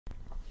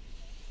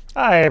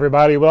Hi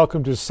everybody,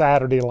 welcome to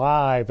Saturday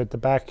Live at the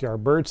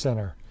Backyard Bird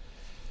Center.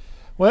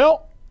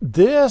 Well,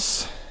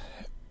 this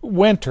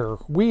winter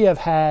we have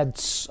had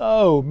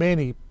so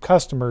many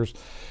customers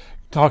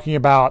talking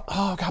about,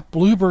 oh, I've got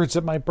bluebirds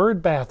at my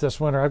bird bath this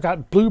winter. I've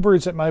got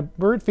bluebirds at my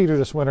bird feeder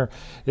this winter.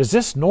 Is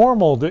this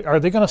normal? Are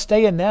they going to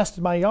stay and nest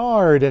in my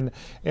yard? And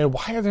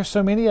why are there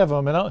so many of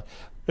them?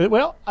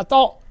 Well, I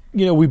thought,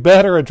 we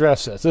better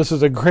address this. This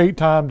is a great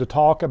time to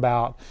talk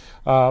about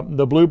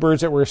the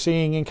bluebirds that we're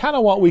seeing and kind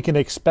of what we can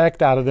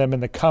expect out of them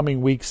in the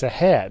coming weeks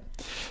ahead.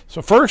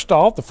 So first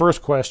off, the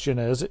first question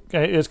is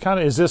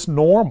this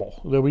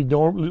normal? That we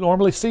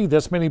normally see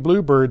this many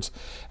bluebirds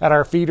at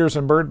our feeders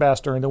and bird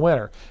baths during the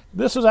winter?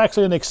 This is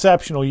actually an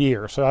exceptional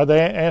year. So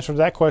the answer to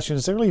that question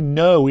is really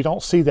no, we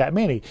don't see that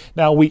many.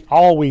 Now, we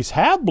always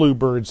have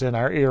bluebirds in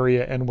our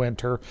area in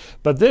winter,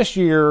 but this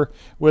year,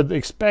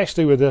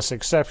 especially with this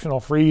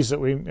exceptional freeze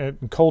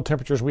and cold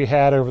temperatures we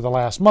had over the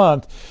last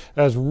month,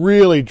 has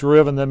really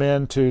driven them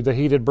into the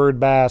heated bird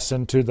baths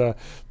and to the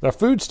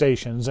food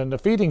stations and the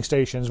feeding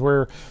stations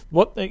where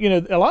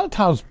a lot of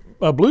times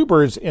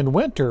bluebirds in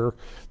winter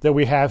that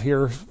we have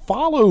here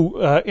follow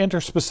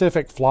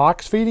interspecific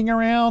flocks feeding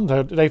around.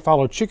 They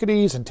follow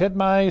chickadees and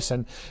titmice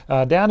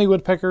and downy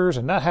woodpeckers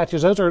and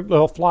nuthatches. Those are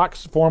little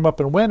flocks form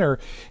up in winter,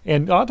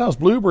 and a lot of times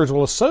bluebirds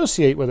will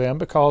associate with them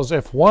because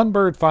if one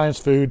bird finds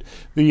food,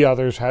 the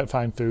others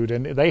find food,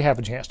 and they have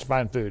a chance to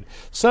find food.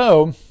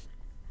 So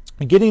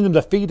getting them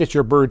to feed at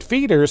your bird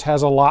feeders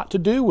has a lot to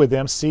do with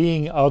them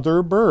seeing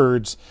other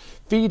birds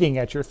feeding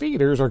at your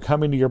feeders or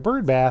coming to your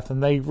bird bath,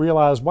 and they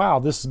realize, wow,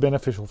 this is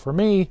beneficial for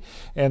me,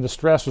 and the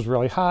stress was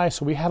really high,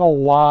 so we had a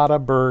lot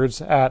of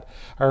birds at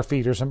our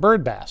feeders and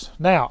bird baths.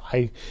 Now,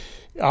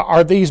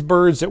 are these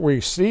birds that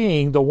we're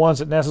seeing the ones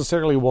that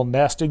necessarily will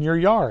nest in your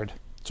yard?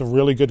 It's a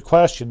really good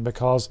question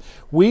because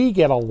we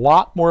get a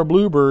lot more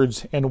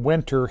bluebirds in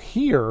winter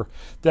here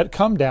that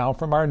come down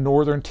from our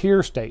northern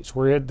tier states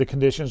where the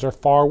conditions are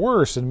far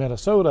worse in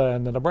Minnesota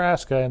and the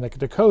Nebraska and the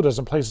Dakotas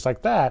and places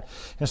like that.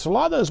 And so a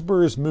lot of those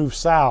birds move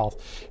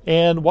south.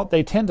 And what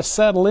they tend to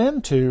settle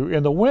into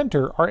in the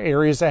winter are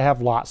areas that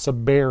have lots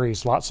of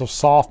berries, lots of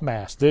soft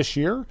mass. This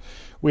year,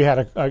 we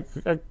had a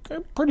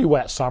pretty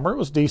wet summer. It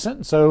was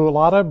decent, so a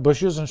lot of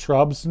bushes and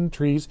shrubs and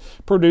trees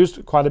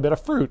produced quite a bit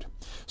of fruit.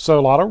 So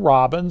a lot of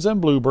robins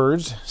and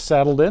bluebirds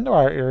settled into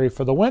our area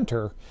for the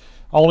winter,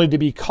 only to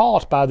be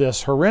caught by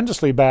this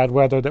horrendously bad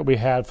weather that we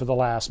had for the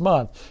last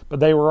month. But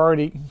they were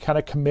already kind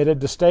of committed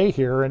to stay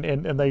here,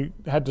 and they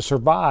had to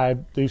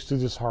survive through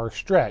this harsh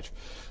stretch.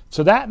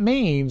 So that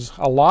means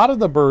a lot of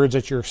the birds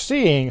that you're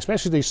seeing,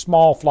 especially these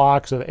small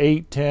flocks of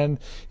 8, 10,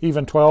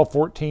 even 12,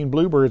 14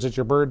 bluebirds at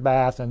your bird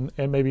bath and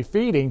maybe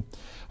feeding,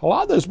 a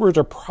lot of those birds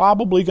are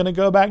probably going to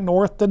go back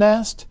north to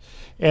nest.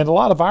 And a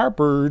lot of our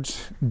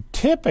birds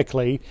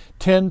typically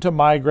tend to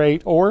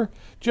migrate or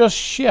just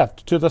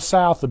shift to the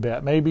south a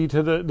bit, maybe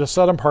to the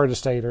southern part of the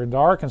state or into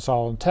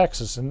Arkansas and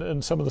Texas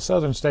and some of the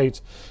southern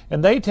states.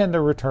 And they tend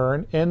to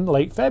return in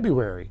late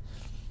February.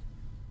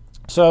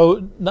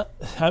 So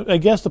I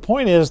guess the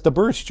point is the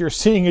birds that you're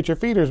seeing at your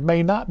feeders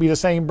may not be the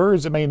same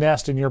birds that may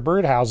nest in your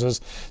bird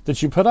houses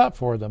that you put up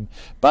for them.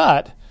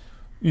 But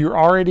you're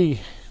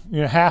already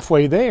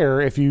halfway there.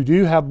 If you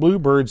do have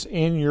bluebirds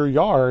in your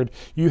yard,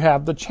 you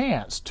have the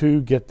chance to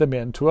get them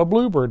into a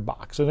bluebird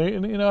box, and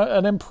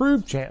an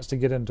improved chance to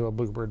get into a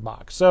bluebird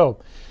box. So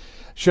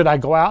should I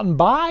go out and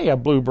buy a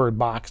bluebird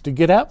box to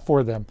get up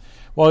for them?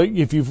 Well,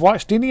 if you've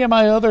watched any of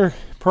my other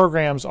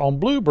programs on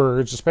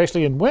bluebirds,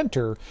 especially in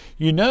winter,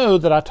 you know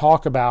that I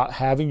talk about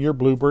having your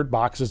bluebird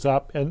boxes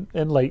up in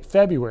late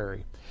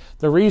February.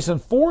 The reason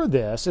for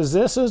this is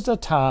the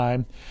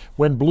time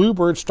when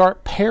bluebirds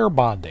start pair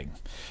bonding.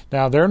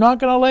 Now, they're not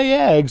going to lay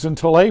eggs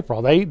until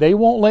April. They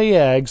won't lay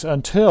eggs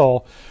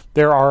until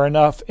there are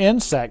enough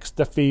insects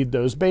to feed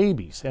those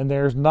babies. And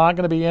there's not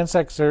going to be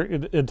insects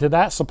into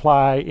that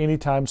supply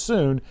anytime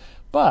soon.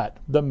 But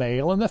the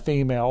male and the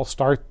female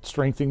start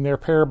strengthening their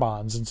pair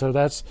bonds. And so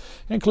that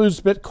includes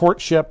a bit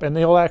courtship, and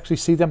they'll actually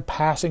see them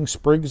passing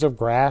sprigs of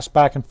grass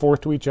back and forth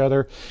to each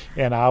other.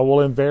 And I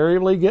will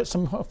invariably get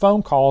some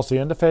phone calls the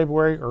end of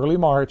February, early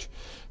March.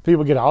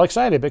 People get all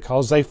excited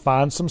because they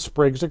find some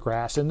sprigs of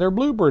grass in their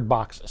bluebird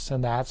boxes.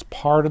 And that's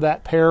part of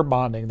that pair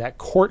bonding, that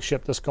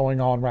courtship that's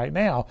going on right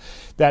now.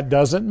 That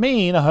doesn't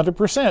mean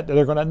 100% that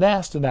they're going to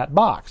nest in that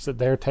box that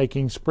they're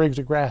taking sprigs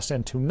of grass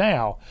into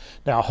now.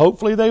 Now,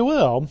 hopefully they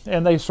will,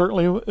 and they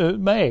certainly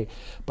may.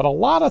 But a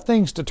lot of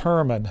things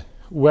determine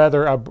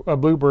whether a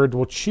bluebird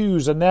will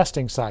choose a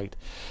nesting site.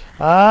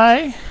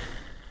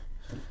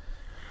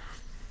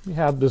 We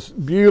have this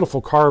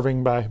beautiful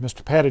carving by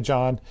Mr.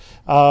 Pettijohn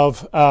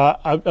of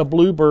a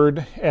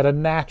bluebird at a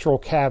natural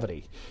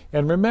cavity.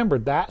 And remember,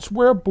 that's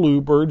where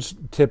bluebirds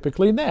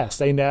typically nest.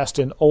 They nest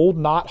in old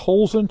knot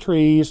holes in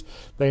trees.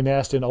 They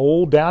nest in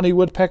old downy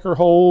woodpecker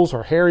holes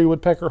or hairy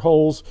woodpecker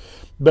holes.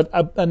 But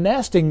a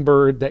nesting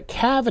bird that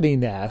cavity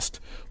nests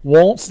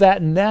wants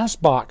that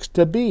nest box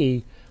to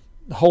be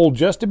hole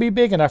just to be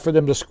big enough for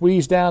them to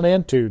squeeze down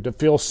into, to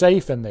feel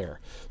safe in there.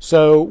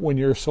 So when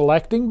you're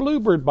selecting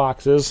bluebird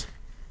boxes,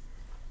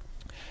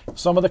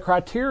 Some of the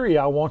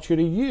criteria I want you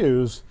to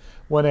use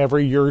whenever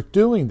you're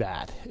doing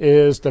that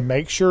is to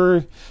make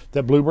sure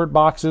that Bluebird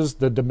boxes,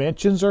 the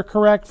dimensions are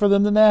correct for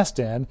them to nest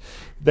in.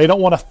 They don't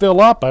want to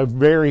fill up a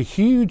very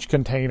huge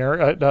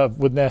container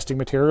with nesting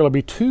material. It'll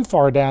be too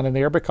far down in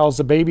there because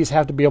the babies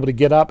have to be able to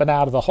get up and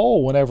out of the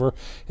hole whenever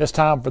it's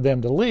time for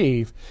them to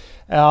leave.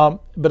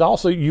 But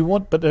also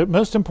but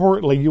most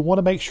importantly, you want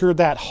to make sure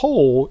that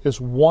hole is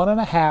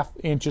 1.5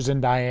 inches in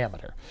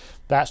diameter.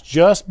 That's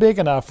just big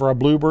enough for a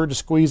bluebird to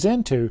squeeze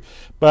into,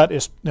 but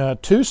it's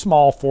too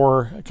small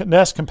for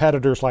nest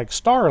competitors like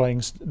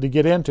starlings to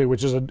get into,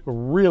 which is a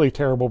really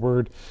terrible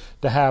bird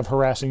to have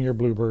harassing your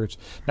bluebirds.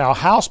 Now,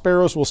 house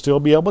sparrows will still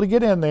be able to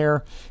get in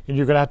there, and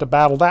you're going to have to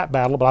battle that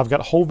battle, but I've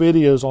got whole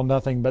videos on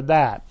nothing but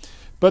that.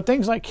 But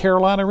things like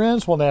Carolina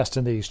wrens will nest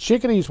in these,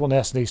 chickadees will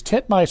nest in these,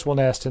 titmice will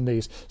nest in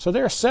these. So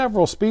there are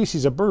several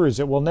species of birds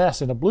that will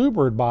nest in a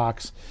bluebird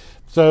box.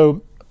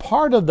 So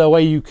part of the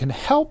way you can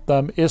help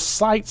them is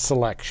site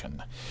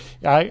selection.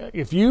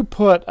 If you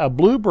put a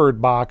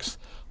bluebird box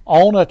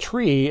on a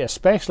tree,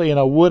 especially in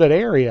a wooded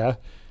area,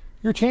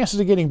 your chances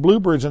of getting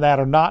bluebirds in that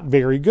are not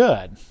very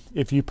good.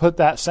 If you put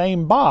that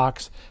same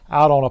box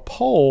out on a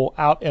pole,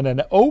 out in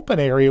an open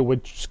area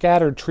with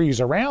scattered trees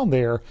around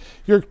there,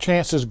 your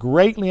chances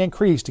greatly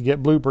increase to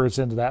get bluebirds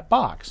into that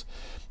box.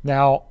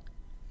 Now,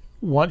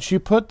 once you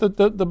put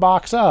the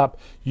box up,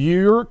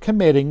 you're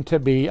committing to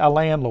be a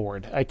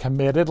landlord, a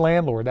committed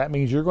landlord. That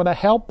means you're going to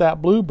help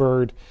that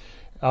bluebird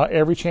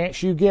every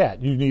chance you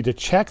get. You need to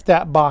check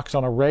that box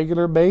on a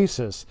regular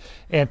basis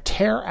and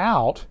tear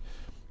out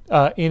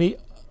any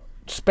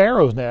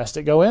sparrow's nests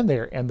that go in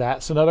there. And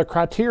that's another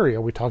criteria.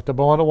 We talked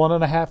about a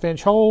 1.5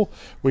 inch hole.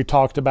 We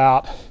talked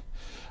about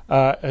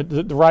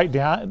the right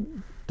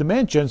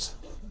dimensions,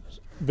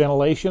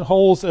 ventilation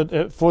holes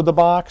for the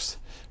box.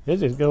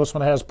 This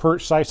one has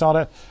perch sites on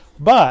it.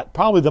 But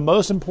probably the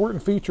most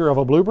important feature of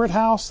a bluebird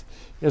house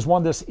is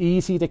one that's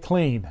easy to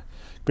clean,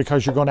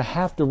 because you're going to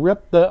have to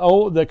rip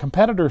the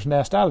competitor's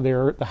nest out of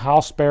there. The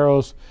house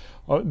sparrows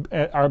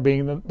are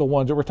being the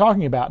ones that we're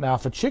talking about. Now,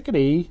 if a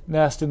chickadee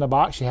nests in the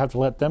box, you have to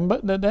let them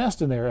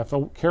nest in there. If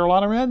a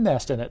Carolina wren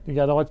nest in it,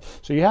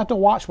 so you have to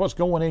watch what's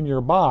going in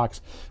your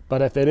box.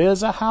 But if it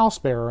is a house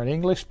sparrow, an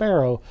English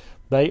sparrow,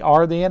 they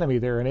are the enemy.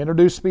 They're an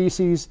introduced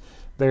species.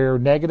 They're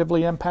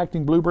negatively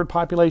impacting bluebird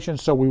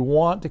populations, so we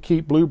want to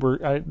keep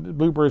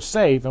bluebirds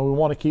safe, and we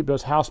want to keep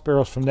those house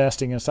sparrows from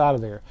nesting inside of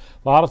there.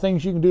 A lot of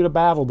things you can do to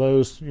battle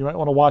those. You might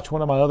want to watch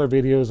one of my other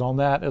videos on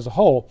that as a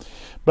whole.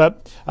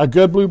 But a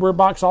good bluebird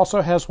box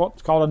also has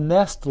what's called a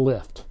nest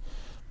lift.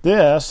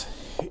 This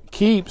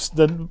keeps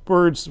the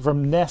birds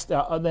from nest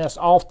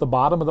off the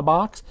bottom of the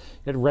box.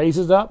 It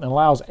raises up and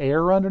allows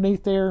air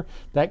underneath there.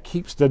 That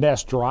keeps the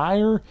nest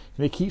drier,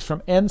 and it keeps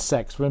from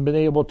insects from being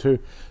able to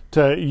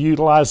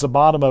utilize the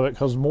bottom of it,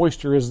 because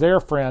moisture is their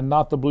friend,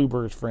 not the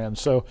bluebird's friend.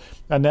 So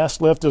a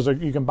nest lift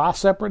you can buy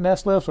separate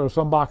nest lifts, or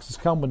some boxes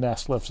come with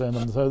nest lifts in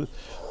them. So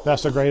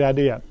that's a great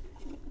idea.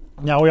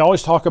 Now, we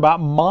always talk about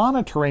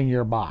monitoring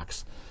your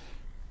box.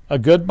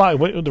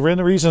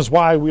 The reasons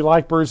why we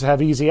like birds to have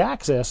easy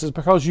access is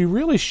because you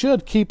really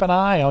should keep an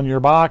eye on your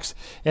box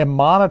and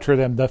monitor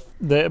them.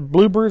 The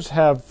bluebirds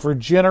have for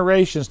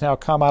generations now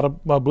come out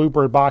of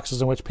bluebird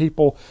boxes in which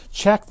people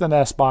check the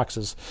nest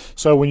boxes.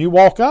 So when you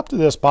walk up to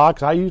this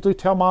box, I usually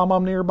tell Mom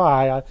I'm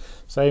nearby. I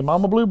say,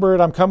 Mama Bluebird,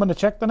 I'm coming to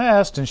check the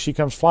nest. And she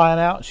comes flying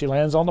out, and she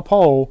lands on the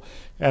pole.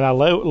 And I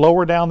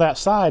lower down that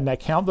side, and I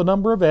count the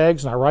number of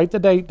eggs, and I write the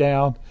date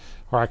down,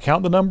 or I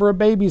count the number of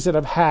babies that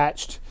have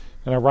hatched,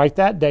 and I write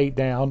that date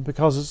down,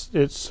 because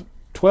it's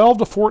 12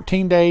 to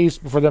 14 days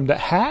for them to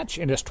hatch,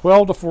 and it's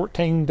 12 to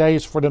 14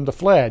 days for them to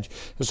fledge.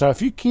 And so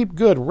if you keep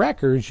good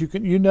records,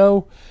 you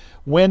know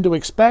when to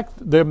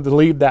expect them to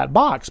leave that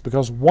box,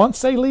 because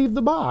once they leave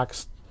the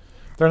box,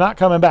 they're not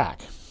coming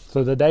back.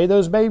 So the day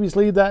those babies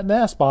leave that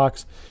nest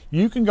box,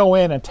 you can go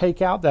in and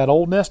take out that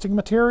old nesting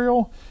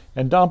material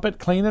and dump it,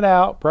 clean it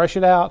out, brush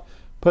it out,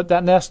 put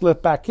that nest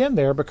lift back in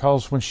there,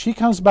 because when she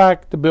comes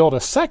back to build a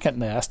second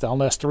nest, they'll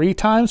nest 3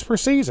 times per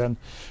season.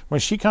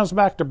 When she comes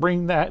back to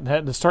bring that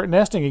to start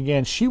nesting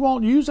again, she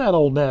won't use that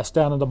old nest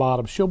down in the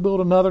bottom. She'll build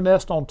another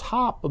nest on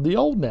top of the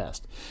old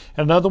nest,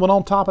 and another one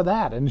on top of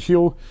that. And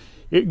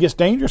it gets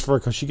dangerous for her,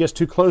 because she gets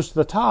too close to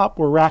the top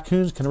where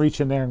raccoons can reach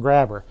in there and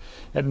grab her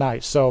at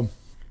night. So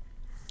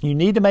you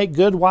need to make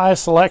good, wise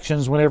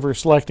selections whenever you're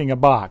selecting a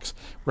box.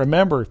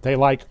 Remember, they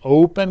like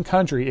open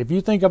country. If you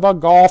think of a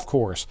golf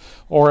course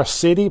or a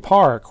city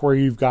park where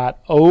you've got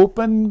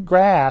open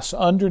grass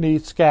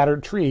underneath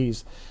scattered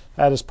trees,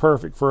 that is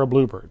perfect for a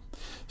bluebird.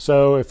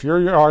 So if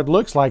your yard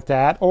looks like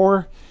that,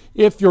 or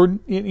if your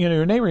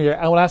neighbor,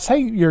 when I say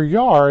your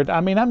yard, I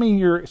mean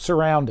your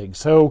surroundings.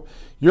 So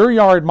your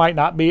yard might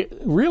not be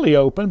really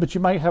open, but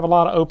you might have a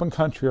lot of open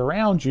country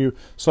around you.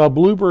 So a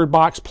bluebird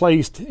box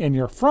placed in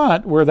your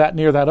front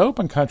near that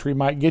open country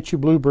might get you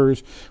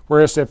bluebirds,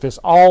 whereas if it's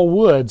all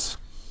woods,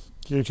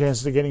 your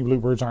chances of getting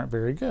bluebirds aren't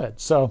very good.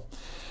 So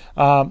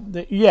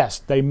Yes,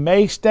 they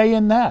may stay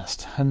in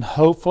nest, and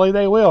hopefully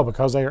they will,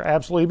 because they are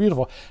absolutely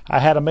beautiful. I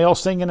had a male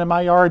singing in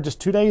my yard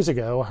just 2 days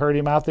ago. I heard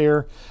him out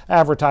there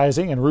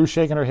advertising, and Ruth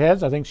shaking her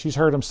head. I think she's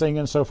heard him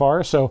singing so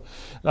far. So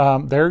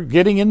they're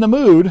getting in the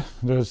mood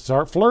to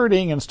start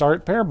flirting and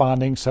start pair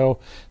bonding. So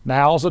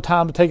now's the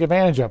time to take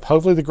advantage of.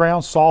 Hopefully the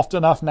ground's soft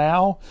enough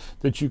now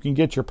that you can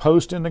get your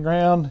post in the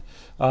ground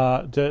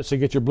to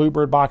get your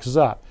bluebird boxes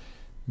up.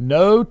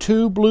 No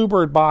two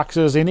bluebird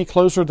boxes any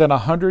closer than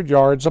 100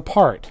 yards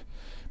apart.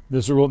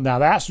 This rule. Now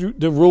that's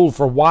the rule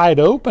for wide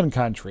open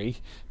country,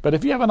 but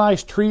if you have a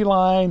nice tree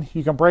line,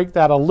 you can break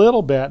that a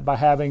little bit by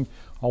having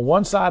on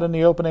one side in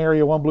the open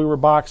area one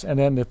bluebird box, and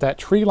then if that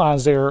tree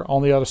line's there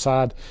on the other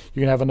side, you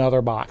can have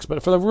another box.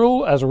 But for the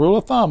rule, as a rule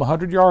of thumb,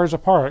 100 yards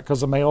apart,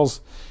 because the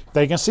males, if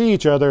they can see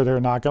each other,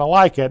 they're not going to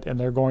like it, and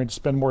they're going to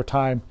spend more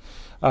time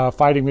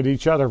fighting with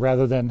each other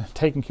rather than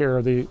taking care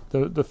of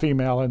the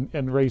female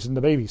and raising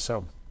the baby.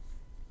 So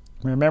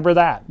remember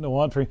that.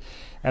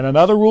 And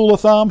another rule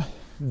of thumb,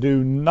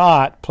 do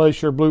not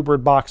place your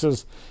bluebird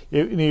boxes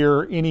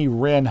near any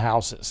wren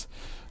houses.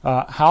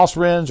 House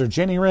wrens or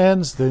jenny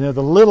wrens, the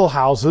little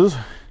houses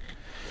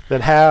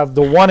that have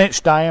the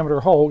 1-inch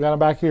diameter hole, got them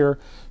back here,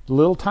 the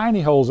little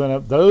tiny holes in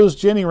it, those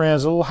jenny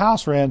wrens, the little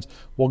house wrens,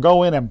 will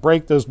go in and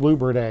break those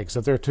bluebird eggs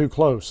if they're too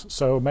close.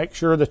 So make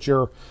sure that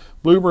your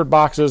bluebird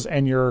boxes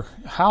and your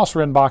house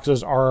wren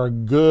boxes are a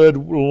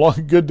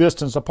good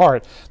distance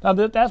apart. Now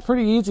that's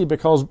pretty easy,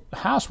 because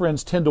house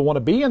wrens tend to want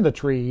to be in the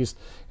trees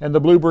and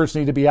the bluebirds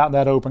need to be out in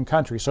that open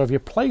country. So if you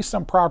place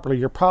them properly,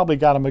 you're probably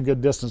got them a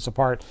good distance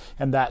apart,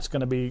 and that's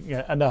going to be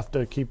enough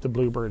to keep the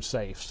bluebirds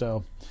safe.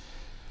 So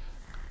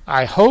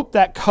I hope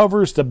that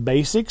covers the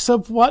basics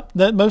of most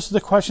of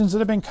the questions that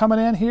have been coming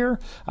in here.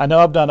 I know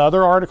I've done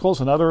other articles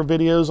and other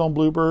videos on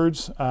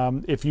bluebirds.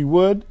 If you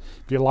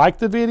like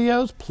the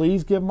videos,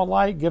 please give them a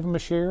like, give them a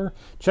share.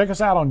 Check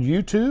us out on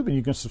YouTube, and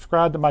you can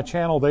subscribe to my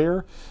channel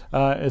there.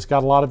 It's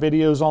got a lot of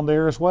videos on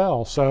there as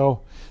well.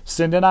 So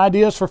send in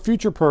ideas for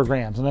future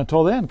programs. And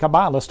until then, come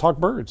by and let's talk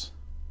birds.